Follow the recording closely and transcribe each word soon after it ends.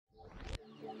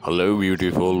Hello,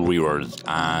 beautiful viewers,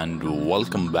 and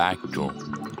welcome back to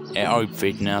AI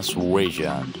Fitness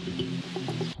Region.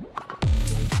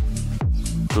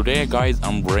 Today, guys,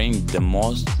 I'm bringing the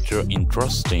most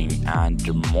interesting and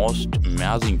the most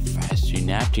amazing,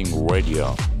 fascinating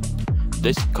video.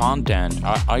 This content,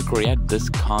 I create this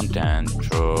content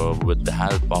with the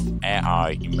help of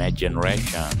AI image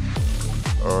generation.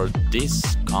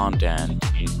 This content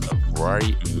is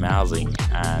very amazing,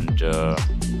 and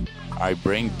I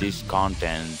bring this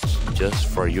content just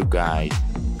for you guys,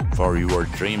 for your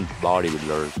dream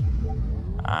bodybuilders,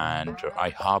 and I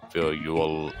hope you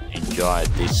will enjoy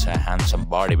this handsome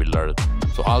bodybuilder.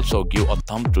 So also give a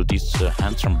thumb to this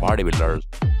handsome bodybuilder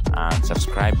and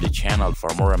subscribe the channel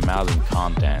for more amazing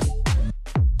content.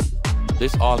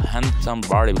 These all handsome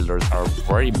bodybuilders are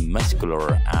very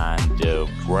muscular and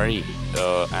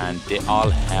and they all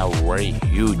have very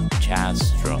huge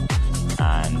chest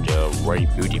and very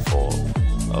beautiful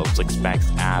six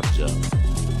packs abs.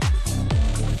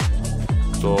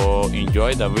 So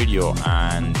enjoy the video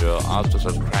and also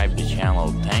subscribe the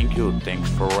channel. Thanks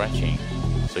for watching.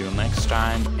 See you next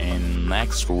time in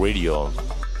next video.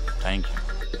 Thank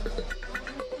you.